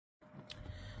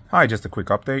Hi, just a quick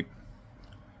update.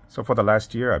 So for the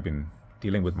last year, I've been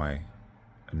dealing with my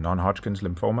non-Hodgkin's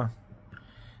lymphoma,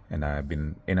 and I've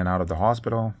been in and out of the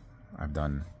hospital. I've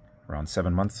done around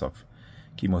 7 months of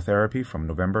chemotherapy from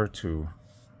November to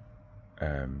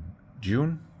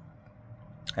June,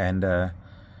 and there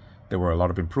were a lot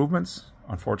of improvements.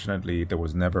 Unfortunately, there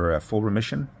was never a full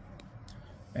remission,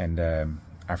 and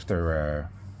after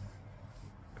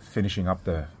finishing up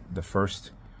the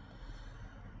first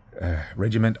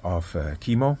regimen of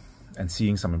chemo and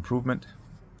seeing some improvement,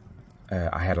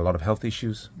 I had a lot of health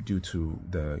issues due to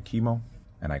the chemo,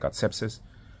 and I got sepsis.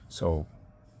 So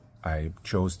I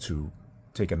chose to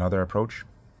take another approach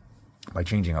by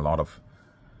changing a lot of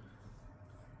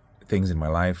things in my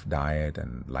life, diet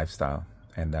and lifestyle,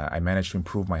 and I managed to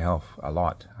improve my health a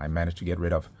lot. I managed to get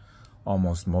rid of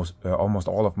almost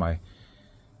all of my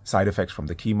side effects from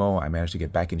the chemo. I managed to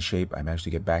get back in shape. I managed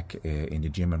to get back in the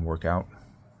gym and work out.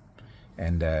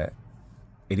 And it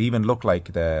even looked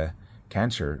like the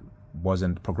cancer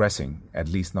wasn't progressing, at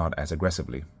least not as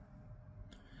aggressively.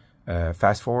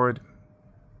 Fast forward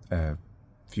a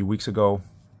few weeks ago,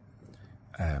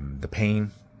 the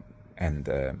pain and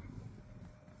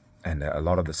a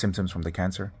lot of the symptoms from the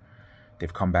cancer,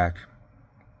 they've come back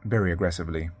very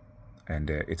aggressively,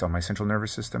 and it's on my central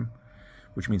nervous system,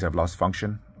 which means I've lost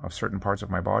function of certain parts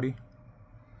of my body.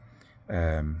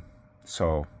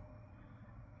 So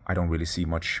I don't really see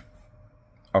much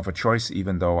of a choice,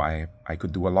 even though I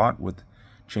could do a lot with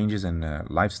changes in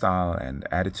lifestyle and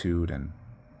attitude. And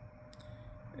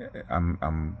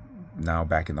I'm now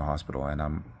back in the hospital, and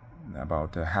I'm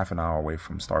about half an hour away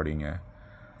from starting a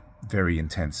very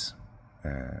intense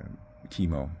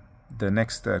chemo. The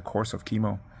next course of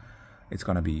chemo, it's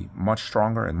going to be much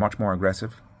stronger and much more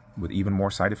aggressive with even more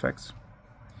side effects.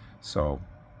 So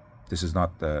this is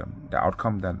not the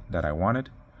outcome that I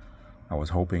wanted. I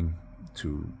was hoping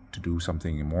to do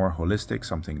something more holistic,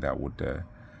 something that would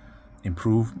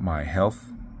improve my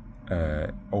health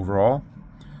overall.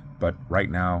 But right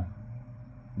now,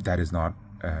 that is not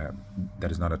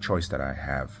a choice that I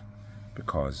have,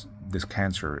 because this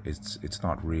cancer, it's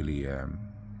not really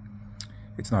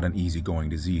it's not an easygoing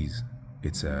disease.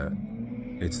 It's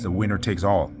the winner takes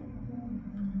all.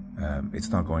 It's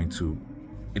not going to.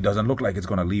 It doesn't look like it's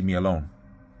going to leave me alone.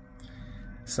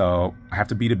 So I have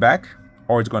to beat it back,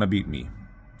 or it's going to beat me.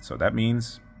 So that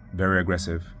means very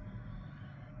aggressive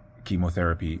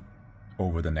chemotherapy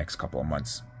over the next couple of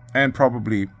months, and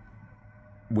probably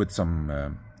with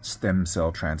some stem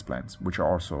cell transplants, which are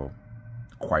also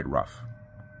quite rough.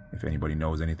 If anybody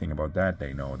knows anything about that,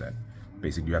 they know that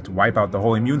basically you have to wipe out the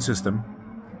whole immune system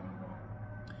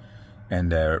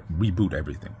and reboot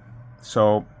everything.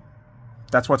 So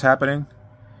that's what's happening.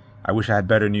 I wish I had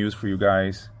better news for you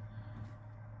guys.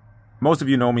 Most of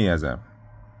you know me as a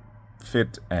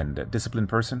fit and disciplined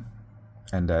person,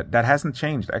 and that hasn't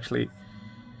changed. Actually,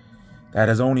 that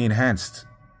has only enhanced.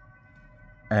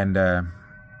 And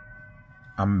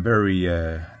I'm very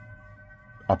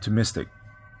optimistic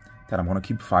that I'm going to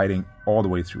keep fighting all the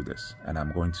way through this, and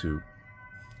I'm going to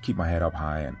keep my head up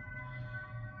high. And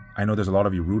I know there's a lot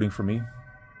of you rooting for me,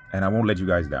 and I won't let you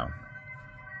guys down.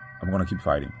 I'm going to keep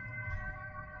fighting.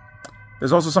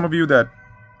 There's also some of you that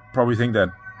probably think that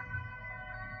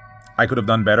I could have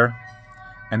done better,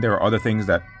 and there are other things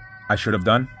that I should have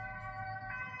done.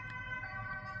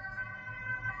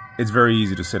 It's very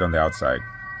easy to sit on the outside.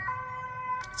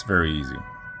 It's very easy.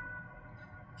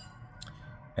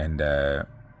 And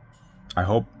I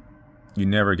hope you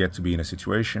never get to be in a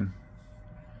situation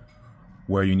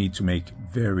where you need to make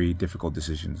very difficult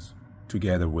decisions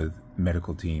together with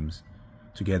medical teams,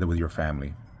 together with your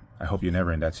family. I hope you're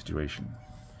never in that situation,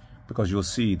 because you'll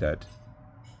see that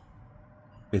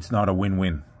it's not a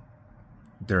win-win.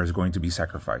 There is going to be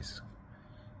sacrifice.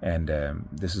 And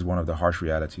this is one of the harsh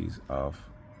realities of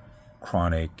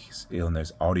chronic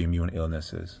illness, autoimmune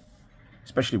illnesses,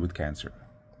 especially with cancer,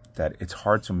 that it's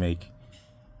hard to make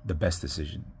the best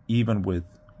decision. Even with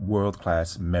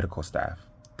world-class medical staff,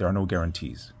 there are no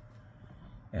guarantees.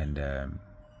 And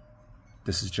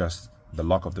this is just the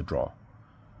luck of the draw.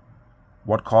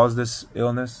 What caused this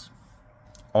illness?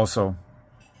 Also,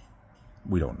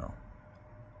 we don't know.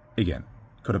 Again,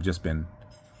 could have just been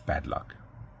bad luck.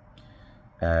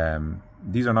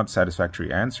 These are not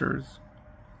satisfactory answers.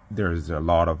 There's a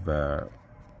lot of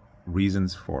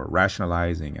reasons for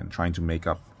rationalizing and trying to make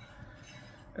up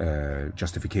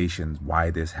justifications why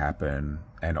this happened,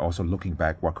 and also looking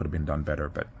back what could have been done better.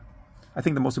 But I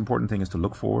think the most important thing is to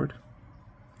look forward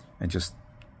and just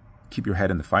keep your head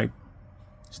in the fight.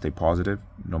 Stay positive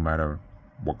no matter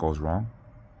what goes wrong.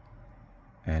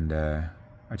 And I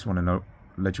just want to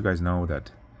let you guys know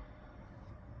that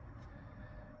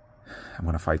I'm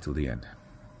going to fight till the end.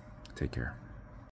 Take care.